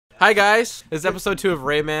Hi guys, this is episode 2 of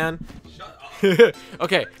Rayman. Shut up.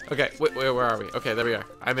 Okay, wait, where are we? Okay, there we are.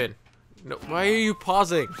 I'm in. No, why are you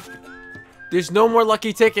pausing? There's no more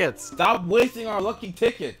lucky tickets. Stop wasting our lucky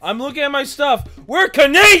tickets. I'm looking at my stuff. We're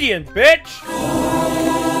Canadian, bitch!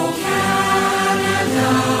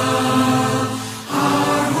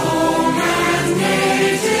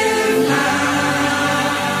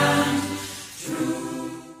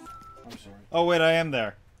 Oh wait, I am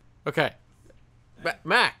there. Okay.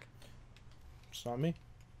 Mac. It's not me.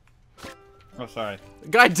 Oh, sorry.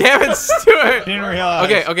 God damn it, Stuart! Didn't realize.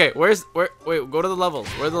 Okay, wait, go to the levels.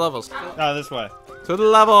 Where are the levels? Oh, this way. To the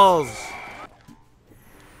levels!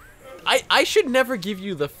 I should never give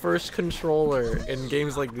you the first controller in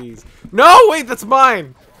games like these. No, wait, that's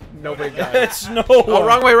mine! Nobody got it. It's no Oh, one.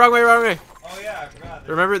 wrong way. Oh yeah, I forgot.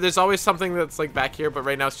 Remember, there's always something that's like back here, but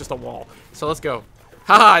right now it's just a wall. So let's go.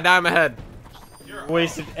 Haha, now I'm ahead.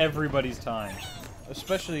 Wasted everybody's time.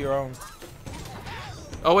 Especially your own.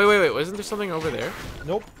 Oh, wait, wasn't there something over there?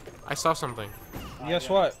 Nope. I saw something. Guess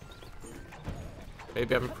what?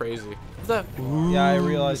 Maybe I'm crazy. What's that? Yeah, I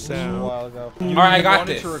realized this a while ago. Alright, I got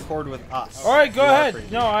wanted this. to record with us. Alright, go You are ahead.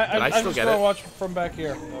 crazy. No, I Did I still just get want it? to watch from back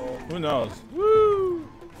here. Who knows? Woo!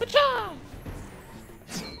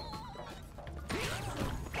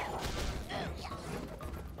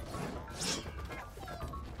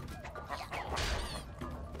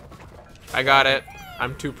 I got it.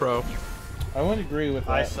 I'm too pro. I wouldn't agree with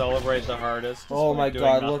that. I celebrate the hardest. Oh my doing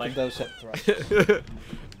god, nothing. look at those hip thrusts.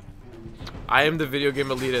 I am the video game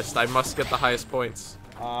elitist. I must get the highest points.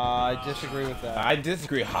 I disagree with that. I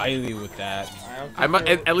disagree highly with that.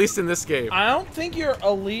 At least in this game. I don't think you're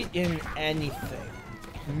elite in anything.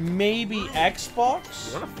 Maybe Xbox?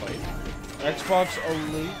 You wanna fight? Xbox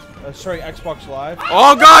Elite? Sorry, Xbox Live?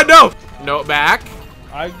 Oh god, no! No, back.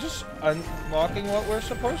 I'm just unlocking what we're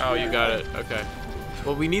supposed to. Oh, you got it. Okay.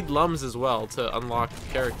 Well, we need lums as well to unlock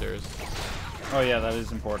characters. Oh yeah, that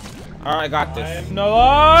is important. Alright, I got this. I'm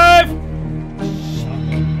alive!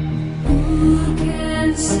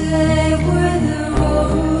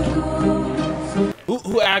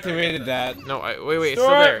 Who activated that? No, wait, it's still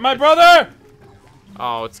Stuart, there. my brother!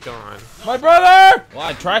 Oh, it's gone. My brother! Well,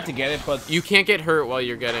 I tried to get it, but You can't get hurt while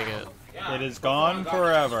you're getting it. It is gone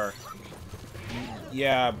forever.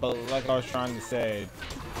 yeah, but like I was trying to say,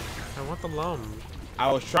 I want the lum.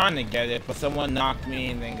 I was trying to get it, but someone knocked me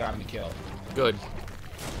and then got me killed. Good.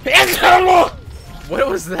 What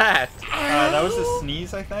was that? That was a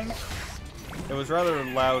sneeze, I think. It was rather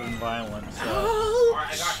loud and violent. So.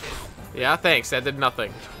 Alright, I got this. Yeah, thanks. That did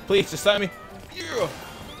nothing. Please, just let me. Yeah.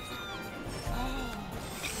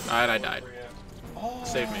 Alright, I died.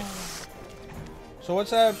 Save me. So what's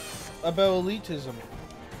that about elitism?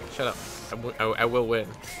 Shut up. I will win.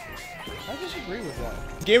 I disagree with that.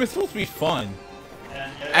 This game is supposed to be fun.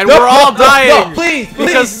 And we're all dying! No, please,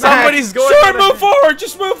 Because somebody's going Stuart, to move forward!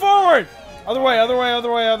 Just move forward! Other way, other way, other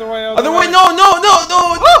way, other way, Other way,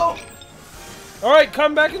 no! Alright,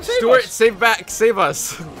 come back and save Stuart, us! save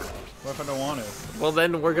us. What if I don't want to? Well,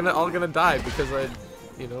 then we're all gonna die because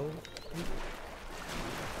you know.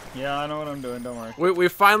 Yeah, I know what I'm doing. Don't worry. We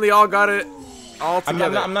finally all got it all I'm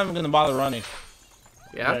together. not even gonna bother running.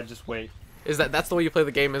 Yeah? Just wait. That's the way you play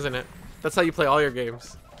the game, isn't it? That's how you play all your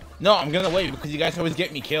games. No, I'm gonna wait because you guys always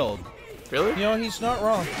get me killed. Really? You know, he's not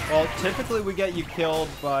wrong. Well, typically we get you killed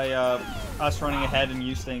by us running ahead and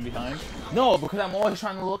you staying behind. No, because I'm always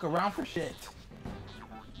trying to look around for shit.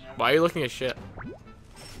 Why are you looking at shit?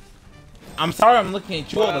 I'm sorry I'm looking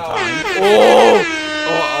at you all the time.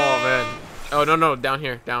 Oh man. Oh no, down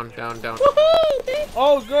here. Down.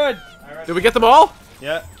 Oh, good! Did we get them all?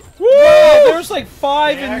 Yeah. Wow, there's like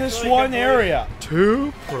 5 in this one area.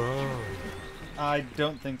 2 pro. I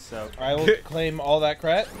don't think so. I will claim all that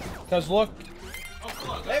credit. Because look.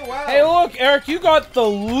 Hey, wow. Hey, look, Eric, you got the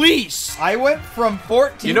least. I went from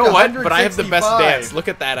 14 You know to what? But I have the best 165. dance. Look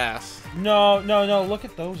at that ass. No, look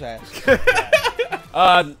at those ass.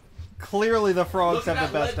 Clearly the frogs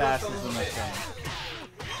have the best asses in this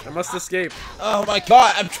game. I must escape. Oh my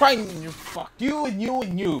god, I'm trying. Fuck you and you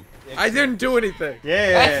and you. I didn't do anything.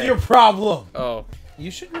 Yeah. That's your problem. Oh. You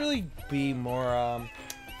should really be more,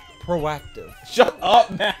 proactive. Shut up,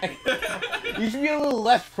 Mac. You should be a little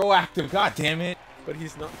less proactive. God damn it. But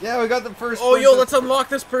he's not. Yeah, we got the first. Oh, yo, person. let's unlock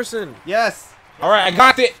this person. Yes. All right, I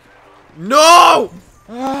got it. No!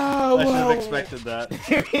 Oh, I should have expected that.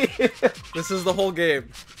 This is the whole game.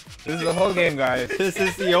 This is the whole game, guys. This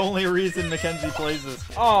is the only reason Mackenzie plays this.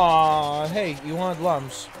 Aw, hey, you wanted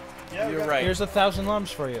lums. Yeah, You're right. Here's 1,000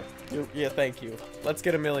 lums for you. Yeah, thank you. Let's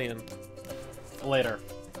get 1,000,000. Later.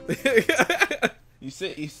 You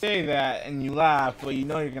say that and you laugh, but you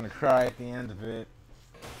know you're gonna cry at the end of it.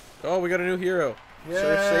 Oh, we got a new hero. Yeah.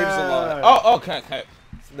 Sure saves a lot. Oh, okay.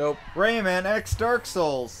 Nope. Rayman X Dark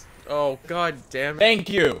Souls. Oh, god damn it. Thank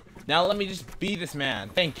you. Now let me just be this man.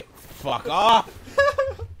 Thank you. Fuck off.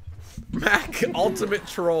 Mac, ultimate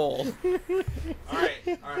troll. Alright,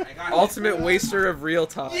 I got Ultimate waster of real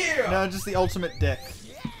time. No, just the ultimate dick.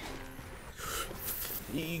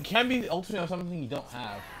 You can't be the ultimate of something you don't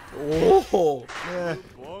have. Oh. Yeah.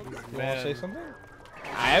 You want to say something?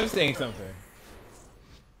 I am saying something.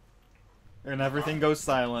 And everything goes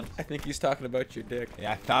silent. I think he's talking about your dick.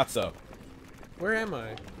 Yeah, I thought so. Where am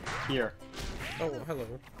I? Here. Oh, hello.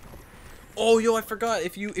 Oh, yo, I forgot.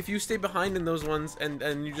 If you stay behind in those ones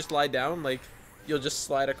and you just lie down, like, you'll just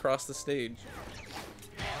slide across the stage.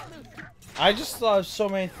 I just thought of so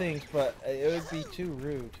many things, but it would be too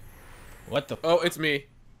rude. What the? Oh, it's me.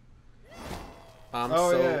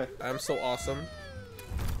 I'm so awesome.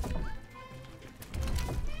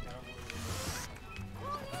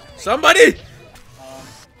 Somebody!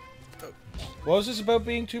 What was this about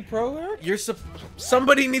being too pro, Eric?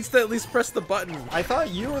 Somebody needs to at least press the button. I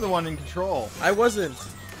thought you were the one in control. I wasn't.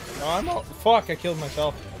 No, I'm not. Fuck, I killed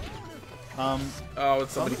myself. Oh, and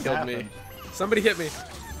somebody Something killed me. happened. Somebody hit me.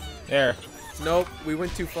 There. Nope, we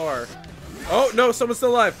went too far. Oh, no, someone's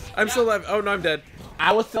still alive. I'm still alive. Oh, no, I'm dead.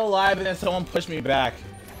 I was still alive and then someone pushed me back.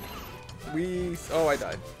 Oh, I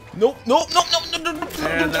died. Nope. And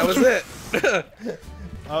that was it.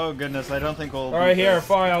 Oh goodness, I don't think we'll. Alright, here,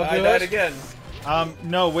 fine, I'll I do died this. again.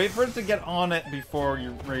 No, wait for it to get on it before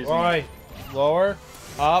you raise it. Alright, lower,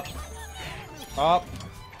 up,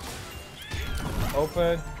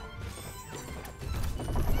 open.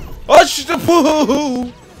 Oh shit! Poo!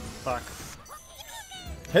 Fuck.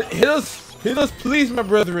 Hit us, please, my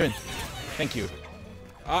brethren. Thank you.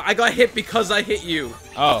 I got hit because I hit you.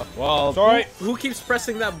 Oh well. Sorry, Who keeps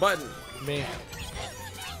pressing that button? me.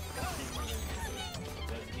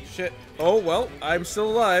 Shit. Oh, well, I'm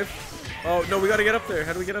still alive. Oh, no, we gotta get up there.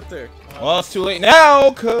 How do we get up there? Well, it's too late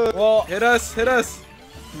now. Cause Well, Hit us, hit us.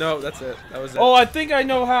 No, that's it. That was it. oh, I think I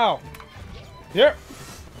know how. Here.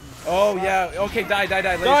 Oh, yeah. Okay, die. Let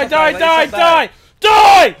Die, yourself die, let die, yourself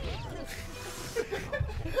die!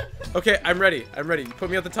 Okay, I'm ready. You put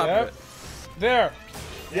me at the top Yep. of it. There.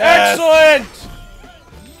 Yes! Excellent!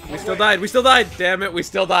 We still died. Damn it, we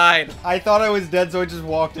still died. I thought I was dead, so I just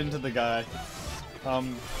walked into the guy.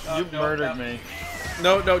 You murdered me.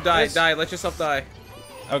 No, die. Yes. Die. Let yourself die.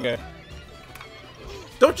 okay.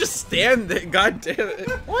 Don't just stand there. God damn it.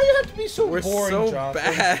 Why do you have to be so We're boring, so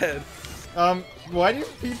Jonathan? bad. Why do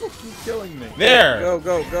people keep killing me? There.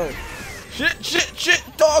 Go. Shit,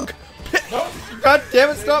 dog. God damn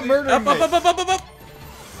it, stop murdering me! Up.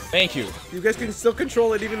 Thank you. You guys can still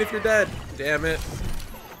control it even if you're dead. Damn it.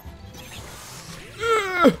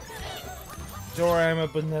 Dora, I'm a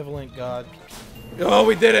benevolent god. Oh,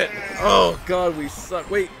 we did it. Oh, God, we suck.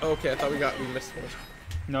 Wait, okay, I thought we missed one.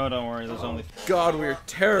 No, don't worry, there's only... God, we're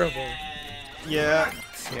terrible. Yeah.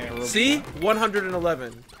 See?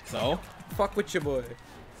 111. So? Fuck with your boy.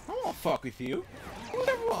 I don't wanna fuck with you. Who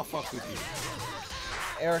never wanna fuck with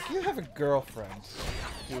you? Eric, you have a girlfriend.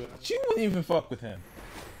 She wouldn't even fuck with him.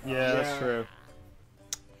 Yeah, that's true.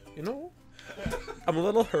 You know, I'm a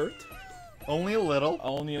little hurt. Only a little.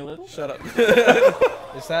 Only a little. Shut up.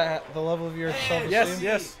 Is that the level of your self-esteem?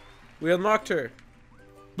 Yes. We unlocked her.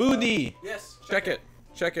 Booty. Yes. Check it.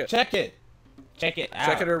 Check it. Check it out.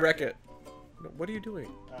 Check it or wreck it. No, what are you doing?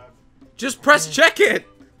 Just press check it.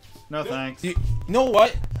 No thanks. You know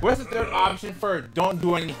what? Where's the third option for don't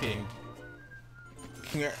do anything?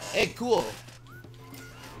 Here. Hey, cool.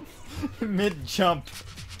 Mid-jump.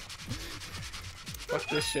 Fuck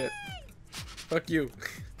this shit. Fuck you.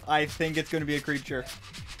 I think it's gonna be a creature.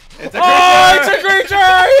 It's a Oh, it's a creature!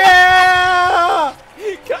 Yeah!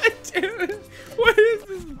 God damn it. What is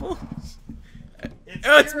this bullshit?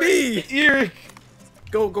 Oh, it's me! Eric.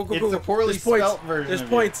 Go. It's a poorly There's points. spelt version There's of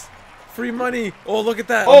points. Free money. Oh, look at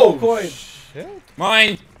that. Oh, Oh, coin. Shit.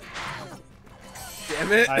 Mine.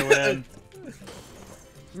 Damn it. I win.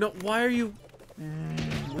 No, why are you...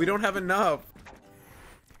 We don't have enough.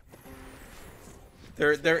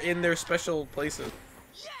 They're in their special places.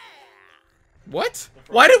 What?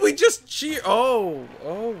 Why did we just cheer? Oh,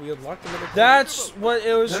 we unlocked another. That's what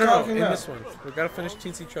it was no, talking in about. this one. We gotta finish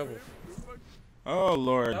Teensy Trouble. Oh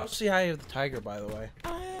Lord. I'll see Eye of the Tiger, by the way.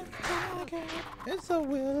 It's the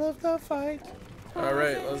will of the fight. All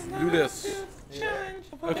right, let's do this.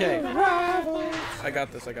 Okay. I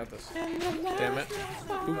got this. Damn it.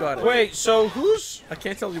 Who got it? Wait, so who's... I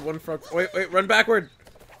can't tell you one frog. Wait, run backward.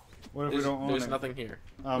 What if we There's, don't own there's it? nothing here.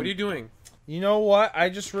 Um, What are you doing? You know what? I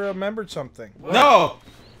just remembered something. No.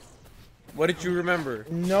 What did you remember?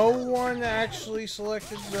 No one actually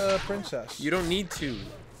selected the princess. You don't need to.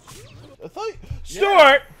 I thought.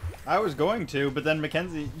 Stuart! I was going to, but then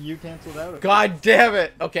Mackenzie, you canceled out. God damn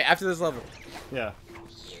it! Okay, after this level. Yeah.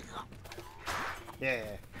 Yeah.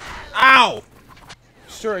 Ow!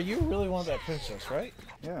 Stuart, you really want that princess, right?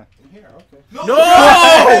 Yeah. Here, okay. No!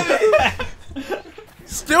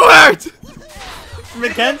 Stuart!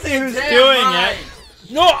 Mackenzie who's doing it.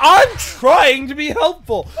 No, I'm trying to be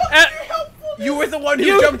helpful. And You were the one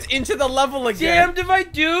who jumped into the level again. damned if I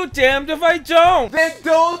do, damned if I don't. Then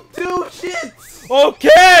don't do shit!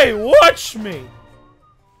 Okay, watch me.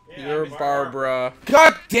 You're Barbara.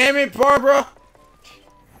 God damn it, Barbara!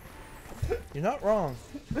 You're not wrong.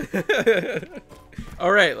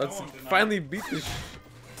 Alright, let's finally beat this.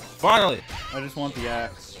 Finally! I just want the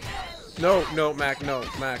axe. No, Mac,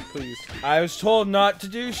 Mac, please. I was told not to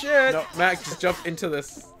do shit. No, Mac, just jump into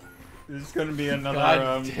this. This is gonna be another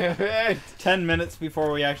God damn it. 10 minutes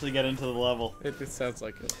before we actually get into the level. It sounds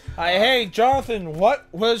like it. Hey, Jonathan, what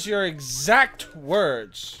was your exact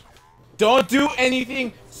words? Don't do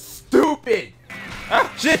anything stupid!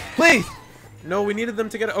 Ah, shit, please! No, we needed them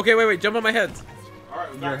to get it. Okay, wait, jump on my head.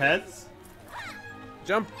 Your heads?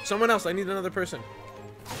 Jump, someone else. I need another person.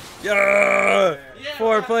 Yeah!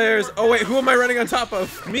 4 players. Oh wait, who am I running on top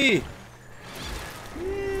of? Me!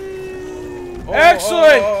 Oh,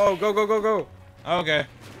 Excellent! Oh, go. Okay.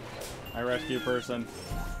 I rescue person.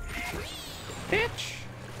 Bitch.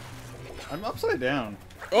 I'm upside down.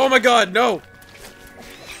 Oh my god, no!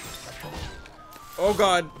 Oh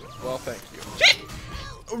god. Well, thank you. Shit!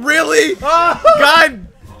 Really? God!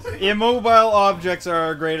 Immobile objects are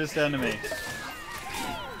our greatest enemy.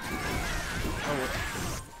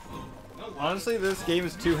 Honestly, this game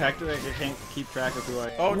is too hectic. I can't keep track of who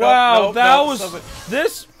I. Oh no! Wow, no, that no, was stop it.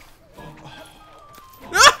 this.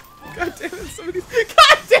 Ah! God damn it! Somebody!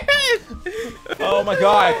 God damn it! Oh my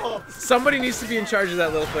god. Somebody needs to be in charge of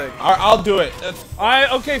that little thing. Alright, I'll do it.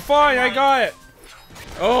 Okay, fine, I got it.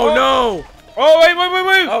 Oh no! Oh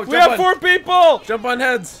wait! Oh, We jump have on. 4 people. Jump on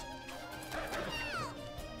heads.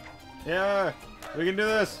 Yeah, we can do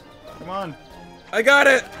this. Come on. I got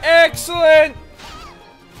it. Excellent.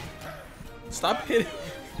 Stop hitting.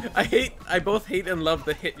 I both hate and love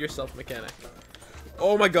the hit yourself mechanic.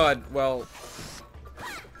 Oh my god. Well.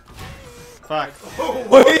 Fuck.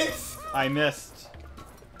 Wait! I missed.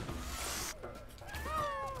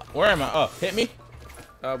 Where am I? Oh, hit me?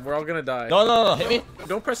 We're all gonna die. No, hit me?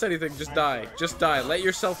 Don't press anything. Just die. Just die. Let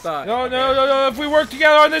yourself die. No. If we work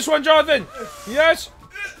together on this one, Jonathan. Yes.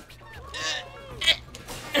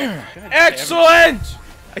 Excellent.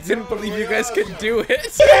 I didn't believe you guys could do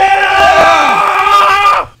it.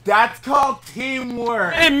 That's called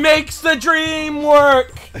teamwork! It makes the dream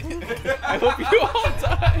work. I hope you all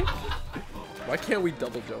die. Why can't we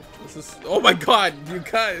double jump? This is. Oh my god, you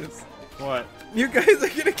guys. What? You guys are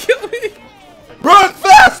gonna kill me. Run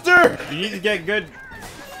faster! You need to get good.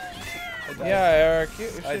 Yeah, Eric, you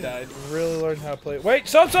I should died. really learn how to play. Wait,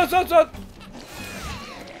 stop.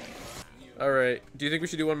 Alright. Do you think we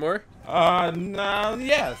should do one more? No,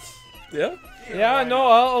 yes. Yeah? Yeah, no,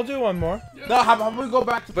 I'll do one more. No, how about we go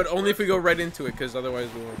back to... But only if we go right into it, because otherwise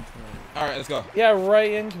we won't. Alright, let's go. Yeah,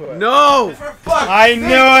 right into it. No! I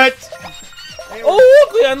knew it! Oh,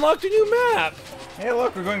 look, we unlocked a new map. Hey,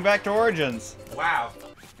 look, we're going back to Origins. Wow.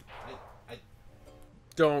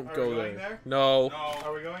 Don't Are go we there. going there? No.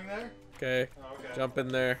 Are we going there? Okay. Oh, okay. Jump in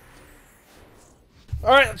there. All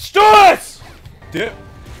right, let's do this. Dip.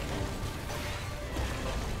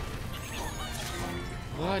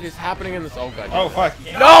 What is happening in this? Oh god. Oh, fuck.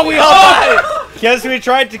 No, we all died! Guess we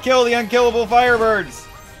tried to kill the unkillable Firebirds.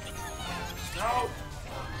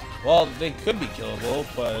 Well, they could be killable,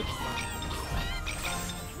 but...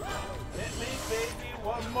 Hit me, baby,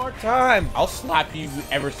 one more time. I'll slap you if you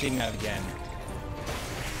ever seen that again.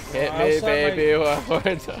 Hit I'll me, slap baby, one more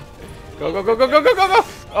time. Go.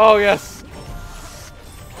 Oh, yes.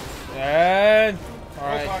 And all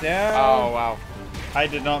right, down. Oh, wow. I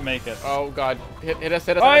did not make it. Oh, god. Hit us.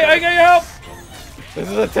 I got your help. This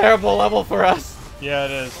is a terrible level for us. Yeah,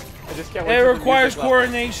 it is. I just can't wait It till the requires music levels.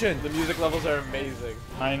 coordination. The music levels are amazing.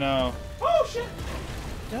 I know. Oh shit!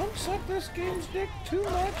 Don't suck this game's dick too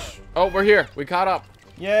much. Oh, we're here. We caught up.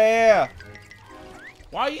 Yeah.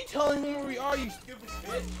 Why are you telling me where we are, you stupid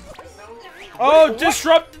bitch? Oh,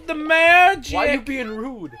 disrupted the magic. Why are you being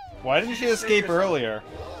rude? Why didn't she escape earlier?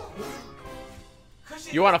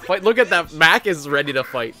 You want to fight? Look at that. Mac is ready to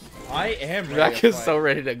fight. I am ready Mac to is fight. so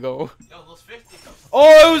ready to go.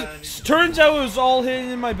 Oh, it was. Turns out it was all hidden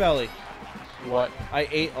in my belly. What? I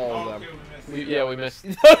ate all of them. Yeah, we missed.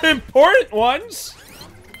 The important ones.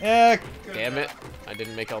 Yeah. Damn it. I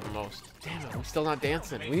didn't make out the most. Damn it, I'm still not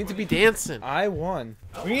dancing. We need to be dancing. I won.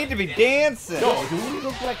 We need to be dancing. Yo, do we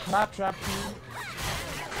look like Claptrap Team?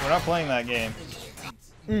 We're not playing that game.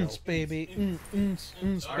 Baby.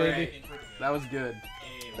 Baby. That was good.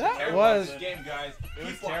 That was. Game, guys. It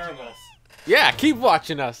was terrible. Yeah, keep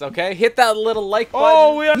watching us, okay? Hit that little like button.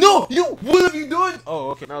 Oh, we are. No, you. What have you done? Oh,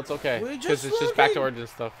 okay. No, it's okay. We're Because just it's just back to looking. origin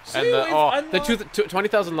stuff. See, And the, we've the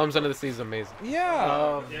 20,000 lums under the sea is amazing. Yeah.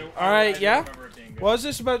 All right. Yeah. Was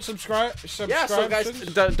this about Yeah, so guys,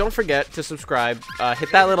 subscriptions? don't forget to subscribe.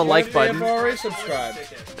 Hit that little like button. I've already subscribed.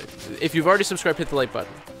 If you've already subscribed, hit the like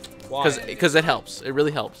button. Why? Because it helps. It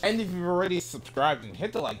really helps. And if you've already subscribed and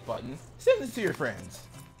hit the like button, send this to your friends.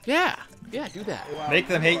 Yeah, do that. Make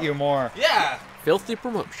them hate you more. Yeah. Filthy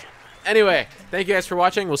promotion. Anyway, thank you guys for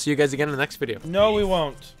watching. We'll see you guys again in the next video. No, we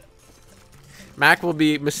won't. Mac will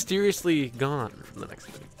be mysteriously gone from the next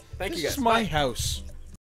video. Thank you This guys. is my house.